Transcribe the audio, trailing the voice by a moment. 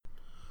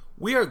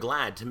We are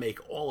glad to make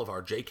all of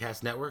our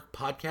JCast Network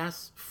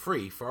podcasts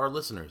free for our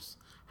listeners.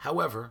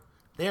 However,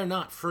 they are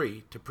not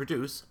free to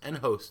produce and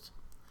host.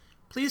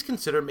 Please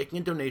consider making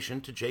a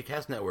donation to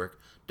JCast Network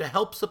to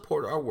help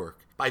support our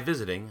work by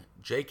visiting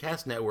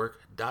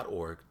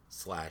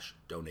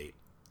jcastnetwork.org/donate.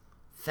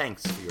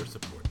 Thanks for your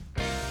support.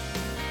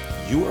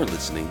 You are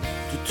listening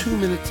to 2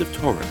 Minutes of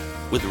Torah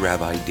with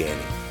Rabbi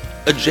Danny,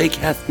 a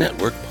JCast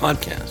Network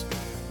podcast.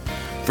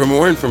 For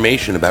more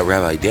information about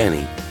Rabbi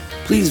Danny,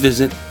 please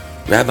visit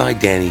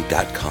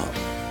rabbidanny.com.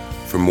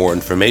 For more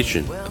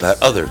information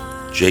about other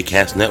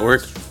JCast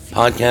Network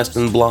podcasts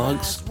and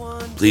blogs,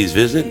 please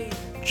visit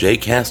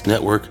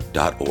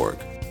jcastnetwork.org.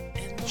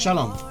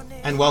 Shalom,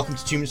 and welcome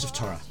to 2 Minutes of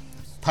Torah,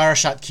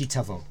 Parashat Ki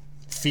Tavo,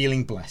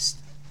 Feeling Blessed.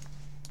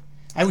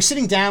 I was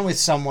sitting down with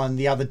someone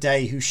the other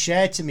day who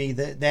shared to me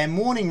that their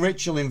morning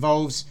ritual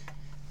involves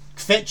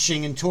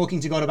fetching and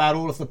talking to God about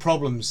all of the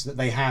problems that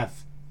they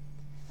have.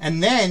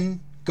 And then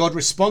God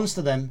responds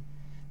to them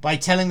by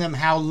telling them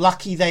how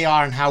lucky they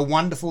are and how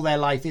wonderful their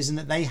life is and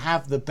that they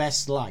have the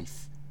best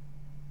life.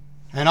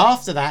 And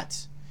after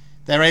that,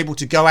 they're able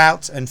to go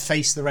out and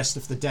face the rest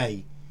of the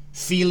day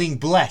feeling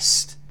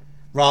blessed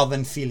rather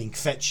than feeling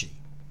kvetchy.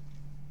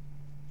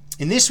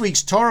 In this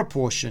week's Torah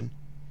portion,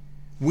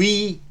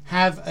 we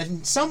have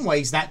in some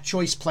ways that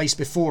choice placed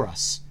before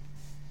us.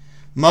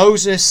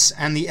 Moses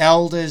and the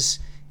elders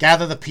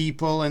gather the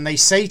people and they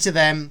say to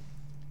them,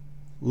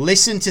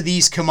 listen to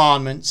these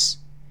commandments,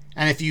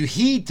 and if you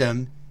heed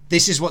them,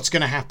 this is what's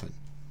going to happen.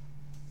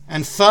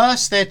 And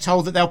first they're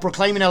told that they'll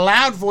proclaim in a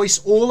loud voice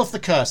all of the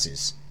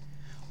curses,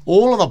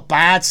 all of the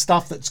bad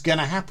stuff that's going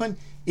to happen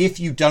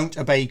if you don't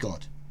obey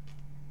God.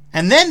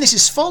 And then this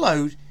is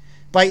followed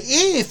by,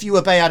 if you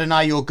obey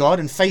Adonai your God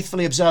and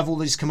faithfully observe all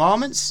these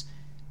commandments,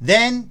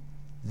 then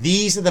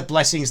these are the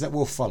blessings that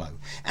will follow.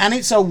 And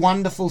it's a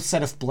wonderful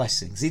set of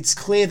blessings. It's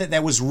clear that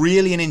there was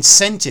really an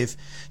incentive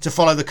to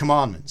follow the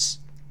commandments.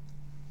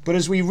 But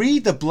as we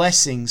read the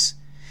blessings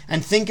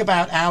and think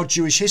about our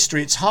Jewish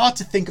history, it's hard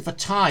to think of a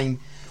time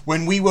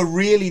when we were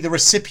really the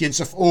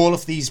recipients of all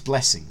of these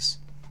blessings.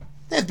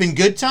 There have been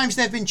good times,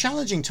 there have been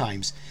challenging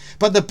times,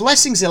 but the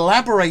blessings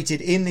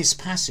elaborated in this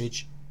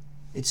passage,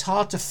 it's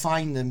hard to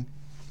find them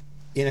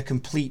in a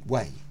complete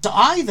way. So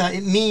either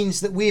it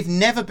means that we've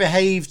never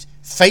behaved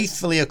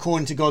faithfully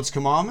according to God's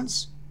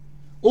commandments,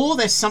 or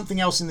there's something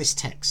else in this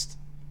text.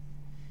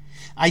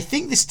 I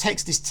think this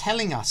text is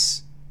telling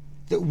us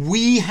that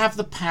we have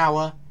the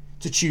power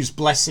to choose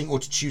blessing or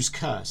to choose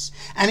curse.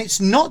 And it's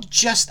not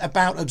just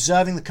about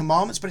observing the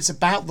commandments, but it's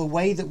about the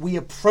way that we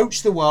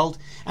approach the world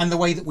and the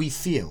way that we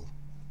feel.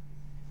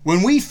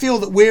 When we feel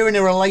that we're in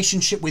a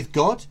relationship with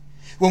God,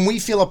 when we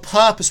feel a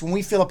purpose, when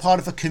we feel a part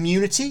of a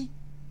community,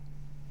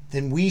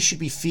 then we should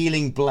be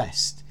feeling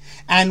blessed.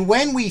 And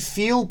when we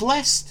feel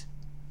blessed,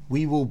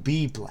 we will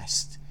be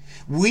blessed.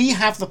 We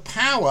have the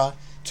power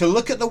to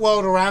look at the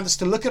world around us,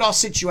 to look at our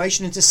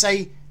situation and to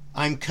say,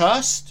 I'm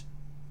cursed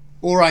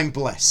or I'm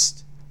blessed.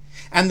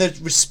 And the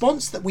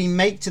response that we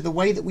make to the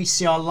way that we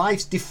see our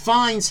lives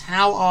defines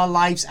how our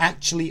lives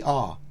actually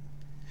are.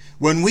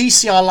 When we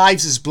see our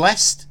lives as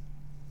blessed,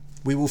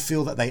 we will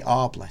feel that they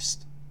are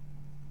blessed.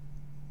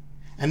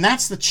 And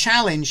that's the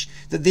challenge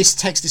that this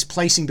text is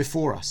placing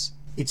before us.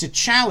 It's a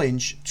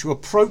challenge to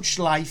approach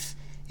life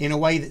in a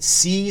way that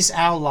sees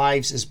our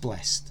lives as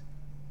blessed.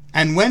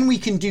 And when we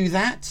can do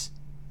that,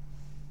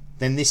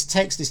 then this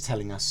text is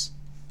telling us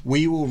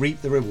we will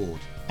reap the reward.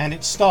 And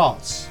it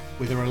starts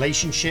with a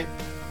relationship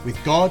with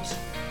God,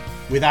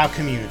 with our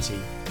community,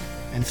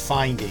 and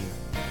finding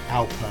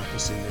our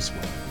purpose in this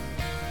world.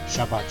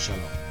 Shabbat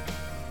Shalom.